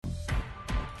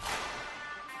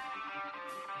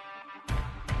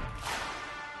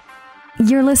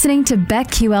You're listening to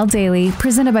BetQL Daily,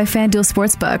 presented by FanDuel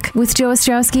Sportsbook, with Joe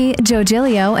Ostrowski, Joe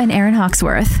Giglio, and Aaron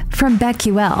Hawksworth from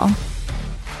BetQL.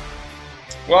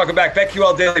 Welcome back.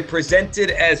 BetQL Daily,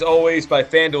 presented as always by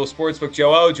FanDuel Sportsbook.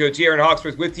 Joe G, Aaron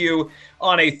Hawksworth with you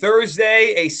on a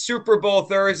Thursday, a Super Bowl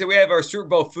Thursday. We have our Super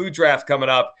Bowl food draft coming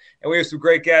up, and we have some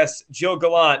great guests. Gilles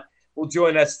Gallant will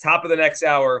join us top of the next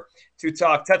hour to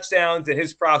talk touchdowns and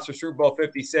his props for Super Bowl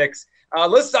 56.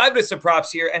 Let's dive into some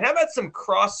props here. And how about some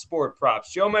cross-sport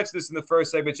props? Joe mentioned this in the first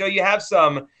segment. Joe, you have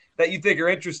some that you think are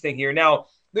interesting here. Now,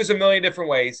 there's a million different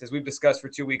ways, as we've discussed for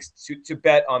 2 weeks, to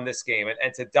bet on this game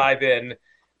and to dive in.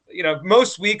 You know,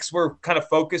 most weeks we're kind of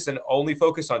focused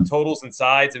on totals and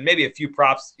sides and maybe a few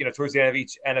props, towards the end of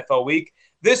each NFL week.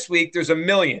 This week, there's a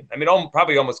million,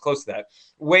 probably almost close to that,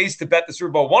 ways to bet the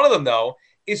Super Bowl. One of them, though,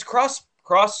 is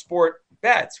cross-sport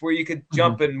bets where you could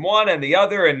jump in one and the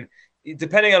other, and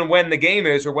depending on when the game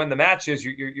is or when the match is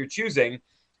you're choosing,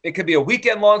 it could be a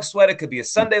weekend-long sweat, it could be a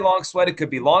Sunday-long sweat, it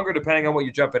could be longer depending on what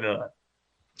you're jumping in on.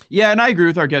 Yeah, and I agree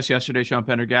with our guest yesterday, Sean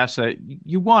Pendergast, that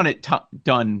you want it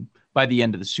done by the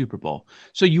end of the Super Bowl.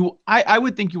 So I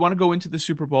would think you want to go into the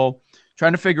Super Bowl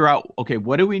trying to figure out, okay,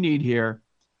 what do we need here?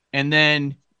 And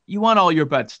then you want all your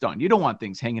bets done. You don't want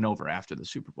things hanging over after the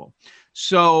Super Bowl.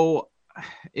 So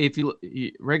if you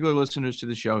regular listeners to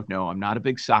the show know, I'm not a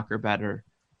big soccer bettor,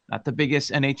 not the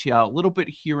biggest NHL, a little bit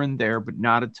here and there, but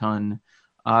not a ton.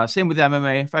 Same with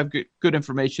MMA. If I have good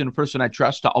information, a person I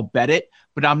trust, I'll bet it,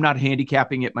 but I'm not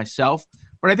handicapping it myself.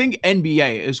 But I think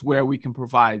NBA is where we can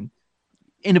provide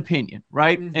an opinion,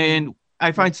 right? And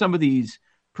I find some of these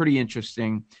pretty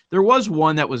interesting. There was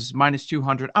one that was minus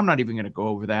 200. I'm not even going to go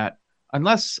over that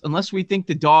unless we think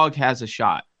the dog has a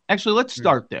shot. Actually, let's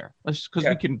start there because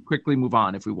we can quickly move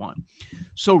on if we want.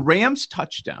 So Rams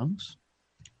touchdowns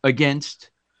against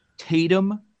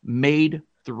Tatum made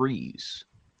threes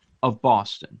of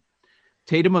Boston.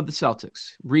 Tatum of the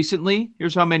Celtics. Recently,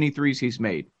 here's how many threes he's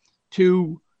made.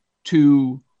 2,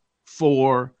 2,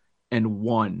 4, and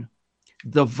 1.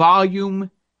 The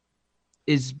volume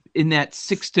is in that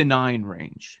 6 to 9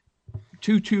 range.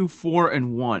 2, 2, 4,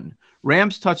 and 1.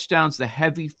 Rams touchdowns, the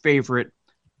heavy favorite.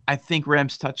 I think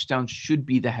Rams touchdowns should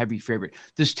be the heavy favorite.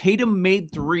 Does Tatum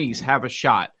made threes have a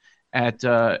shot at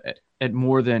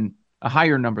more than a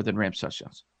higher number than Rams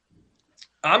touchdowns?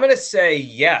 I'm going to say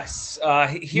yes.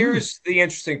 Here's the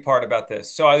interesting part about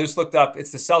this. So I just looked up.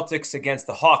 It's the Celtics against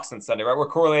the Hawks on Sunday, right? We're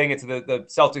correlating it to the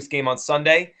Celtics game on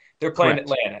Sunday. They're playing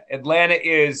Atlanta. Atlanta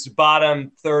is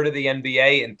bottom third of the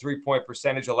NBA in three-point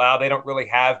percentage allowed. They don't really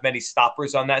have many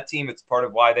stoppers on that team. It's part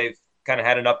of why they've kind of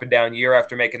had an up and down year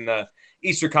after making the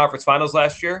Eastern Conference Finals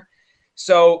last year.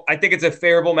 So I think it's a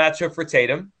favorable matchup for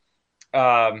Tatum.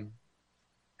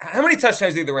 How many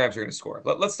touchdowns do you think the Rams are going to score?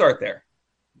 Let's start there.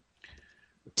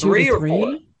 3 or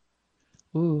 4?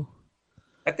 Ooh.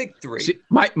 I think 3. See,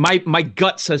 my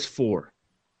gut says 4.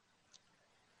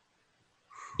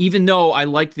 Even though I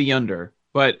like the under,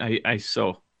 but I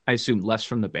assume less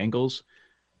from the Bengals.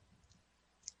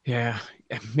 Yeah,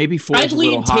 maybe 4 I'd is a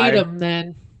little lean high. Tatum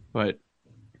then. But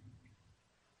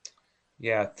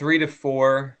yeah, 3 to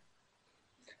 4.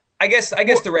 I guess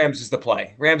the Rams is the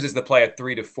play. Rams is the play at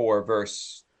 3 to 4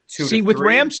 versus 2 to 3. See, with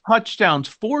Rams touchdowns,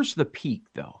 4's the peak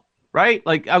though, right?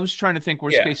 Like I was trying to think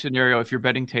worst case scenario. If you're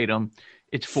betting Tatum,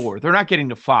 it's 4. They're not getting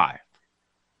to 5.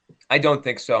 I don't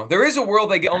think so. There is a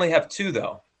world they only have 2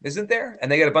 though, isn't there?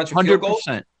 And they get a bunch of field goals.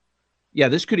 Yeah,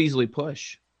 this could easily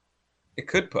push. It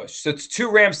could push. So it's 2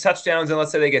 Rams touchdowns, and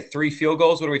let's say they get 3 field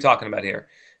goals. What are we talking about here?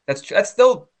 That's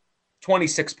still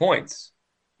 26 points.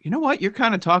 You know what? You're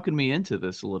kind of talking me into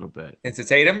this a little bit. Into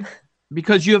Tatum?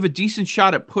 Because you have a decent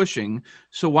shot at pushing,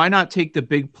 so why not take the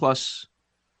big plus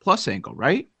angle,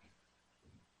 right?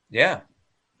 Yeah.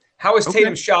 How has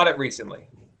Tatum shot it recently?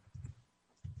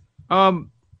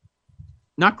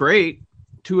 Not great.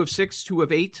 2 of 6, 2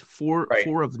 of 8,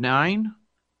 4 of 9.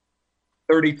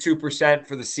 32%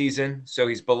 for the season, so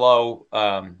he's below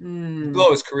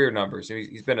his career numbers.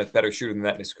 He's been a better shooter than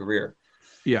that in his career.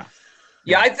 Yeah.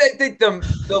 Yeah, I think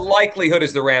the likelihood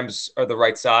is the Rams are the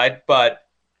right side, but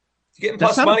getting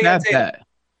plus money. That's not a bad bet.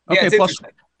 Okay, yeah,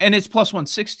 and it's plus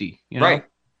 160. You know? Right.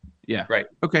 Yeah. Right.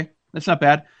 Okay, that's not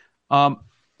bad.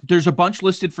 There's a bunch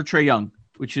listed for Trae Young,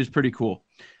 which is pretty cool.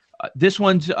 This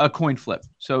one's a coin flip,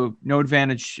 so no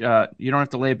advantage. You don't have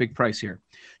to lay a big price here.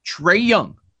 Trae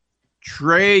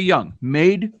Young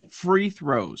made free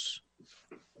throws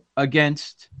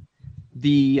against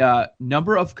the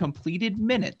number of completed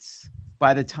minutes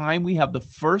by the time we have the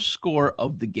first score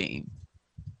of the game.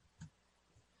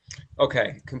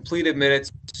 Okay, completed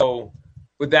minutes. So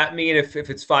Would that mean if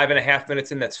it's 5.5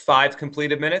 minutes in, that's 5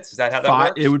 completed minutes? Is that how that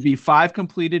works? It would be 5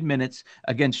 completed minutes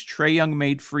against Trae Young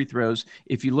made free throws.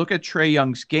 If you look at Trae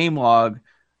Young's game log,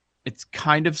 it's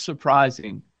kind of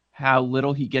surprising how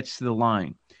little he gets to the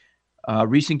line.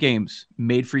 Recent games,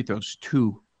 made free throws,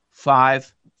 2,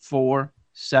 5, 4,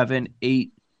 7,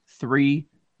 8, 3,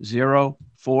 0,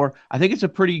 4. I think it's a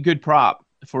pretty good prop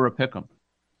for a pick'em.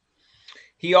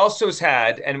 He also has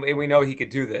had, and we know he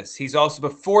could do this, he's also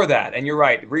before that, and you're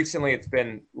right, recently it's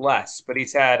been less, but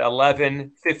he's had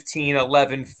 11, 15,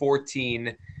 11,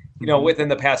 14, within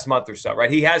the past month or so, right?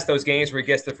 He has those games where he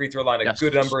gets the free throw line a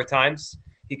good number of times.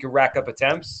 He can rack up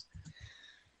attempts.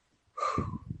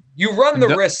 You run the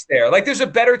risk there. Like, there's a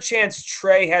better chance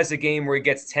Trae has a game where he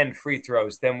gets 10 free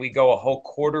throws than we go a whole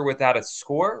quarter without a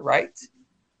score, right?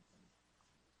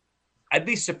 I'd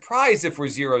be surprised if we're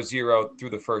 0-0 through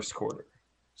the first quarter.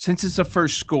 Since it's a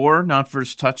first score, not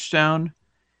first touchdown,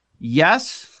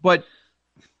 yes, but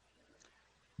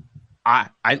I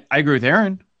agree with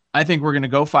Aaron. I think we're going to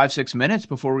go 5-6 minutes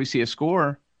before we see a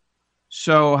score.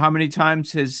 So how many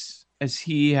times has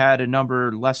he had a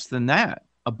number less than that?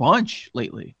 A bunch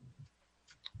lately.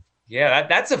 Yeah,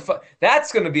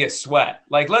 that's going to be a sweat.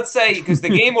 Like, let's say, because the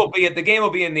game will be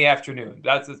in the afternoon.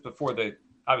 That's before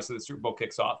obviously the Super Bowl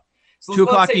kicks off. So 2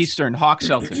 o'clock Eastern, Hawks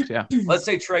Celtics, yeah. Let's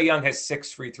say Trae Young has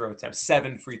 6 free throw attempts,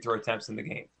 7 free throw attempts in the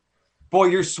game. Boy,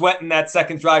 you're sweating that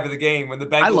second drive of the game when the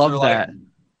Bengals I love that.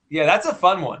 Yeah, that's a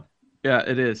fun one. Yeah,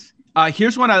 it is.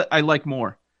 Here's one I like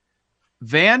more.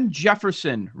 Van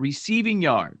Jefferson receiving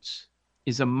yards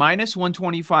is a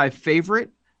 -125 favorite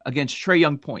against Trae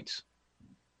Young points.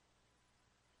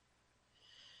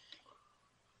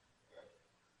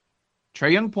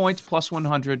 Trae Young points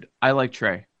 +100. I like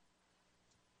Trae.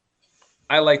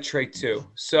 I like Trae too.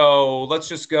 So let's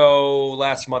just go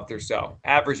last month or so,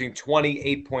 averaging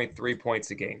 28.3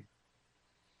 points a game.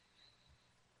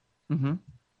 Mm-hmm.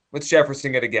 What's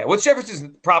Jefferson going to get? What's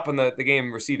Jefferson's prop in the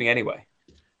game receiving anyway?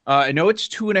 I know it's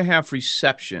 2.5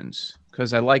 receptions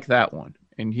because I like that one.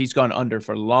 And he's gone under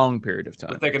for a long period of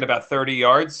time. We're thinking about 30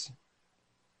 yards.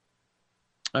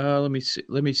 Let me see.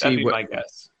 That'd be my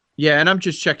guess. Yeah, and I'm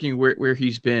just checking where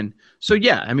he's been. So,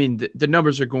 yeah, I mean, the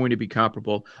numbers are going to be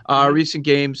comparable. Recent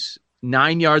games,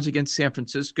 9 yards against San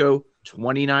Francisco,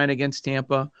 29 against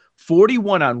Tampa,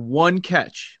 41 on one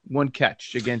catch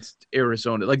against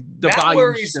Arizona. Like, that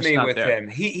worries me with him.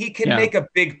 He can make a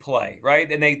big play,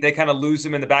 right? And they kind of lose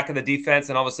him in the back of the defense,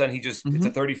 and all of a sudden it's a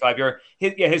 35-yard.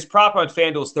 His prop on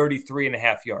FanDuel is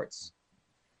 33.5 yards.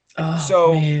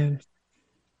 Oh, man.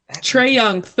 Trae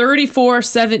Young, 34,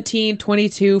 17,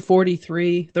 22,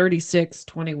 43, 36,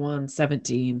 21,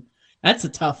 17. That's a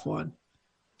tough one.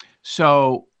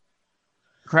 So,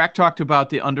 Crack talked about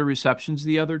the under receptions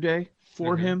the other day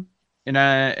for him, and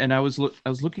I was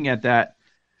looking at that.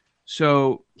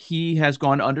 So he has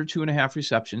gone under 2.5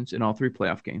 receptions in all 3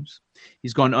 playoff games.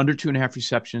 He's gone under 2.5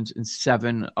 receptions in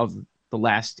 7 of the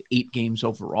last 8 games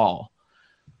overall.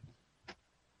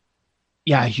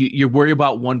 Yeah, you worry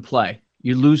about one play.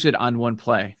 You lose it on one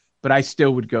play, but I'd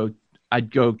go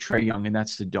Trae Young, and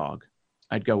that's the dog.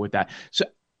 I'd go with that. So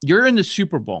you're in the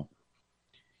Super Bowl.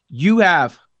 You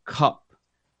have Kupp,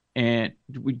 and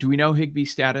do we know Higbee's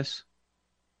status?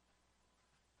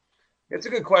 It's a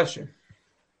good question.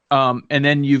 And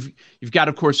then you've got,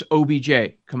 of course,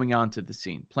 OBJ coming onto the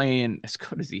scene, playing as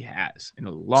good as he has in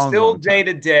a long time. Day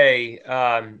to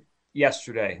day.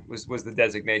 Yesterday was the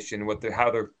designation with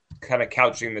how they're kind of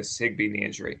couching this Higbee knee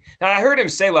injury. Now, I heard him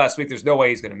say last week there's no way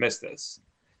he's going to miss this.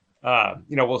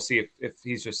 We'll see if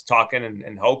he's just talking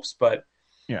and hopes, but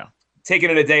yeah, taking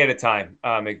it a day at a time,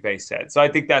 McVay said. So I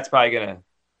think that's probably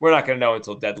we're not going to know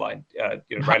until deadline.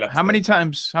 Right up. How many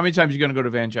times are you going to go to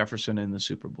Van Jefferson in the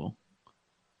Super Bowl?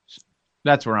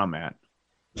 That's where I'm at.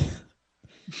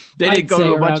 They didn't go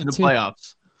to a bunch of the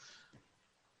playoffs.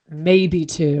 Maybe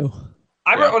 2.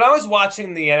 When I was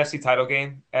watching the NFC title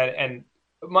game, and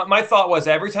my thought was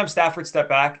every time Stafford stepped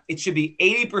back, it should be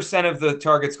 80% of the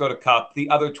targets go to Kupp, the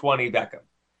other 20 Beckham.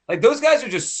 Like, those guys are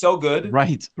just so good.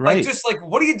 Right. Like, just like,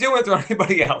 what are you doing to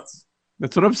anybody else?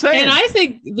 That's what I'm saying. And I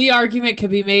think the argument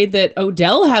could be made that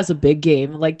Odell has a big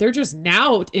game. Like, they're just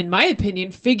now, in my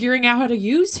opinion, figuring out how to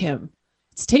use him.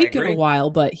 It's taken a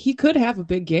while, but he could have a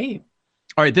big game.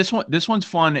 All right, this one's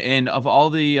fun, and of all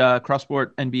the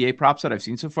cross-sport NBA props that I've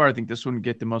seen so far, I think this one would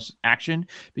get the most action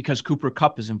because Cooper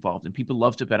Kupp is involved, and people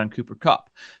love to bet on Cooper Kupp.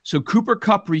 So Cooper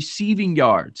Kupp receiving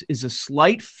yards is a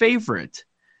slight favorite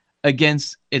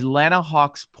against Atlanta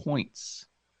Hawks points.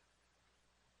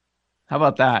 How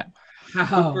about that?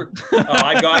 Wow.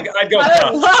 I'd go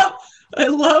Kupp. I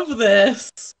love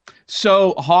this.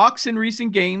 So Hawks in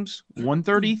recent games,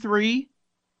 133,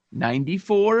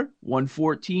 94,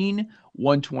 114,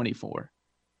 124.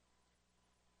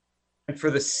 And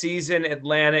for the season,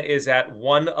 Atlanta is at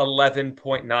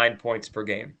 111.9 points per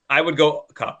game. I would go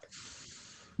Kupp.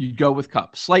 You'd go with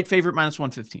Kupp. Slight favorite, minus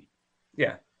 115.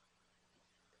 Yeah.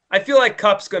 I feel like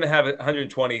Kupp's going to have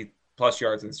 120 plus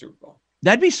yards in the Super Bowl.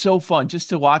 That'd be so fun just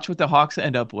to watch what the Hawks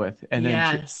end up with. And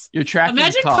then you're tracking.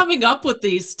 Imagine coming up with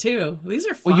these too. These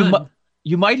are fun. Well,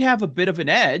 you might have a bit of an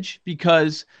edge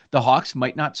because the Hawks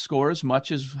might not score as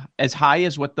much as high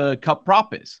as what the Kupp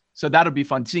prop is. So that'll be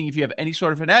fun seeing if you have any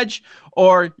sort of an edge,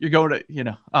 or you're going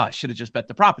to, I should have just bet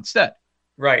the prop instead.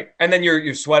 Right. And then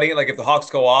you're sweating it. Like if the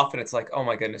Hawks go off and it's like, oh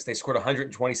my goodness, they scored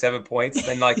 127 points.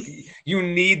 Then like you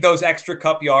need those extra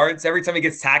Kupp yards. Every time he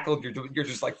gets tackled, you're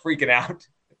just like freaking out.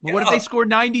 But what if they score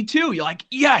 92? You're like,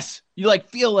 yes. You like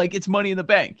feel like it's money in the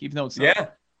bank, even though it's not. Yeah.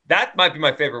 That might be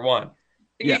my favorite one.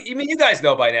 Yeah. I mean, you guys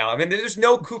know by now. I mean, there's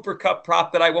no Cooper Kupp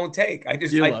prop that I won't take.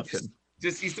 He's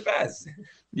the best.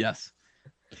 Yes.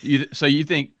 So you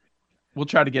think, we'll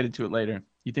try to get into it later.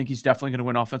 You think he's definitely going to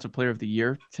win Offensive Player of the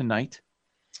Year tonight?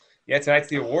 Yeah, tonight's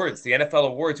the awards, the NFL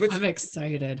awards. Which I'm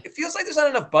excited. It feels like there's not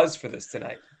enough buzz for this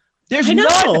tonight. There's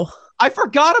none. I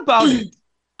forgot about it.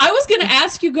 I was going to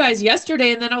ask you guys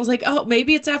yesterday, and then I was like, oh,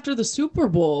 maybe it's after the Super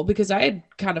Bowl, because I had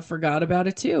kind of forgot about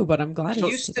it too, but I'm glad it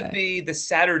it's used today. to be the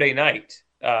Saturday night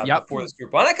before the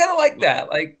Super Bowl. And I kind of like that.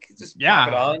 Like, just pop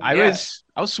it on. I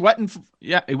was sweating.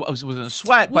 It wasn't a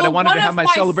sweat, but I wanted to have my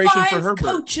celebration for Herbert.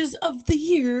 Coaches of the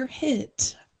Year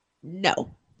hit.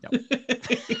 No.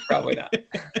 Probably not.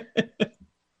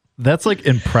 That's like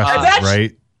impressive,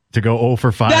 right? To go 0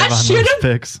 for 5 on those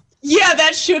picks. Yeah,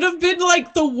 that should have been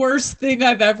like the worst thing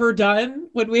I've ever done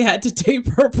when we had to tape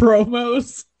our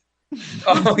promos.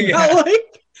 Oh, yeah.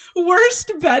 Like,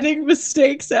 worst betting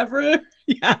mistakes ever.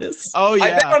 Yes. Oh, yeah. I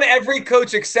bet on every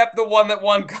coach except the one that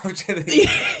won Coach of the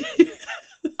Year.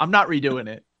 I'm not redoing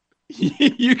it.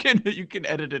 You can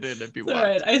edit it in if you want. All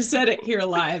right, I said it here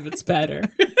live. It's better.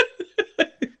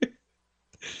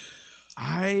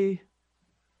 I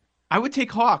would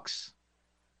take Hawks.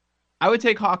 I would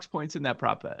take Hawks points in that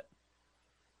prop bet.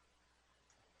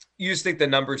 You just think the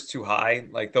number's too high?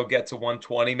 Like they'll get to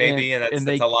 120 maybe, and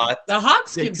that's a lot. The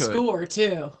Hawks can score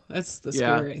too. That's the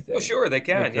scary thing. Oh, sure, they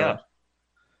can, yeah.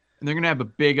 And they're going to have a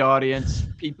big audience.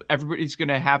 Everybody's going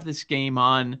to have this game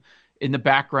on in the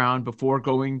background before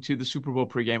going to the Super Bowl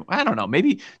pregame. I don't know.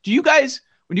 Maybe, do you guys,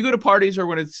 when you go to parties or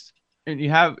when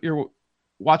you're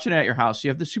watching it at your house,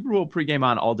 you have the Super Bowl pregame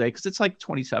on all day? Because it's like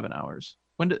 27 hours.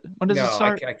 When does it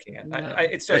start? I can't. No.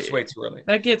 It starts way too early.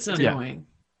 That gets annoying.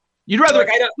 You'd rather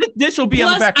this will be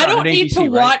on the background. I don't need ABC, to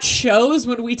watch shows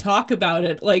when we talk about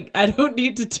it. Like I don't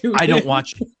need to tune in. I don't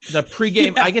watch the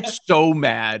pregame. I get so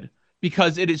mad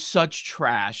because it is such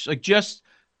trash. Like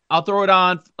I'll throw it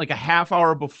on like a half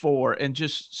hour before, and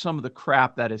just some of the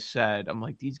crap that is said. I'm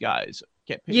like, these guys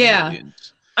get paid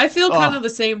millions. I feel kind of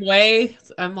the same way.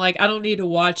 I'm like, I don't need to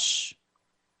watch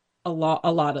a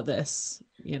lot of this.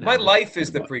 My life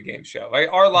is the pregame show. Right?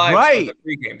 Our lives are the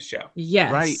pregame show.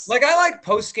 Yes. Right. Like I like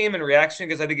postgame and reaction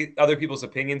because I think other people's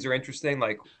opinions are interesting.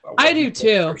 Like I do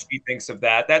too. She thinks of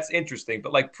that. That's interesting.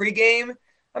 But like pregame,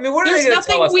 I mean, what are There's they going to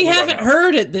tell us? we haven't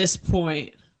heard at this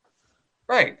point.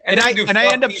 Right. And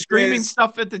I end up screaming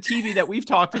stuff at the TV that we've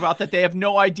talked about that they have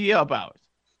no idea about.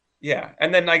 Yeah.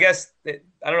 And then I guess, I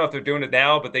don't know if they're doing it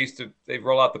now, but they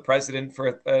roll out the president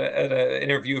for an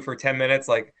interview for 10 minutes,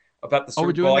 like about the Super Bowl.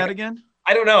 We're doing that again?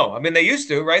 I don't know. I mean, they used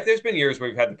to, right? There's been years where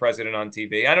we've had the president on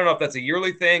TV. I don't know if that's a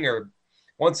yearly thing or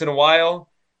once in a while.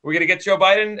 We're going to get Joe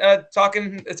Biden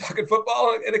talking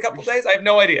football in a couple of days? I have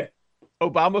no idea.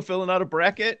 Obama filling out a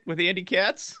bracket with Andy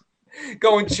Katz?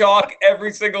 Going chalk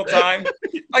every single time.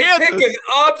 Like, pick an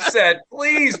upset,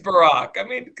 please, Barack. I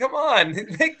mean, come on.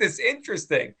 Make this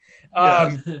interesting.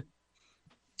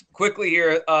 Quickly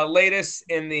here, latest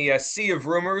in the sea of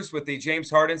rumors with the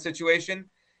James Harden situation.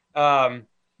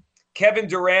 Kevin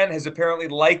Durant has apparently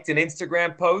liked an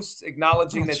Instagram post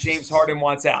acknowledging that James Harden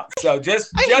wants out. So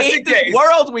just in case. This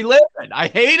world we live in. I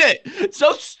hate it. It's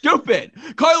so stupid.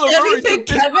 Everything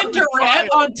Kevin Durant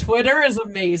on Twitter is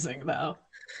amazing, though.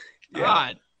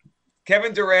 God.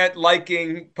 Kevin Durant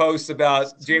liking posts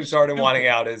about James Harden wanting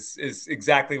out is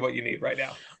exactly what you need right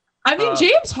now. I mean,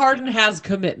 James Harden has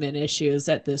commitment issues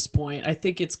at this point. I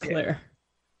think it's clear.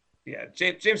 Yeah,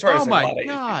 James Harden has a lot of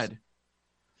issues.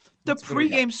 The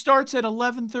pregame starts at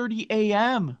 11:30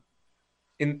 a.m.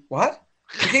 In what?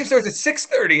 The game starts at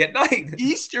 6:30 at night.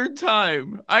 Eastern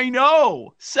time. I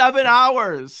know. 7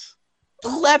 hours.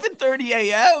 11:30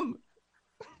 a.m.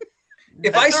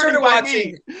 If I started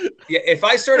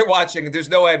watching, there's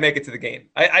no way I'd make it to the game.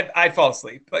 I'd fall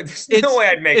asleep. Like there's no way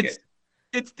I'd make it.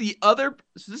 It's the other.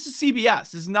 So this is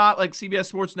CBS. This is not like CBS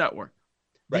Sports Network.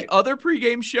 Right. The other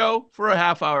pregame show for a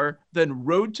half hour, then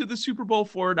Road to the Super Bowl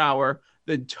for an hour,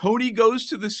 then Tony Goes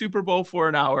to the Super Bowl for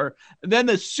an hour, and then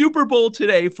the Super Bowl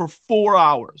today for 4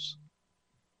 hours.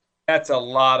 That's a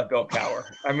lot of Bill Cowher.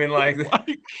 I mean, like,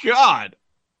 my God.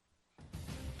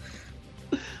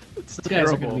 These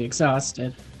guys are going to be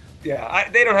exhausted. Yeah,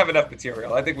 they don't have enough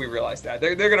material. I think we realize that.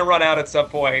 They're going to run out at some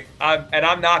point, and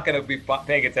I'm not going to be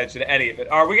paying attention to any of it.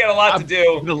 All right, we got a lot to do.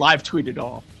 I'm going to live tweet it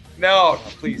all. No,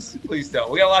 please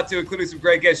don't. We got a lot to do, including some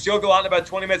great guests. Joe Gallant in about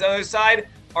 20 minutes. On the other side,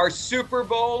 our Super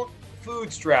Bowl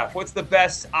food strap. What's the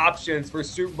best options for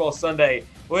Super Bowl Sunday?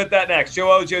 We'll hit that next.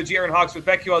 Joe O, Joe G, Aaron Hawks with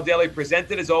BetQL Daily,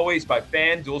 presented as always by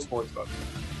FanDuel Sportsbook.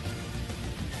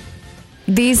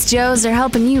 These Joes are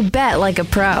helping you bet like a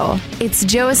pro. It's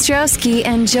Joe Ostrowski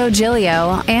and Joe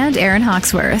Giglio and Aaron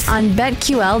Hawksworth on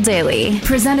BetQL Daily,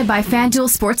 presented by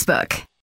FanDuel Sportsbook.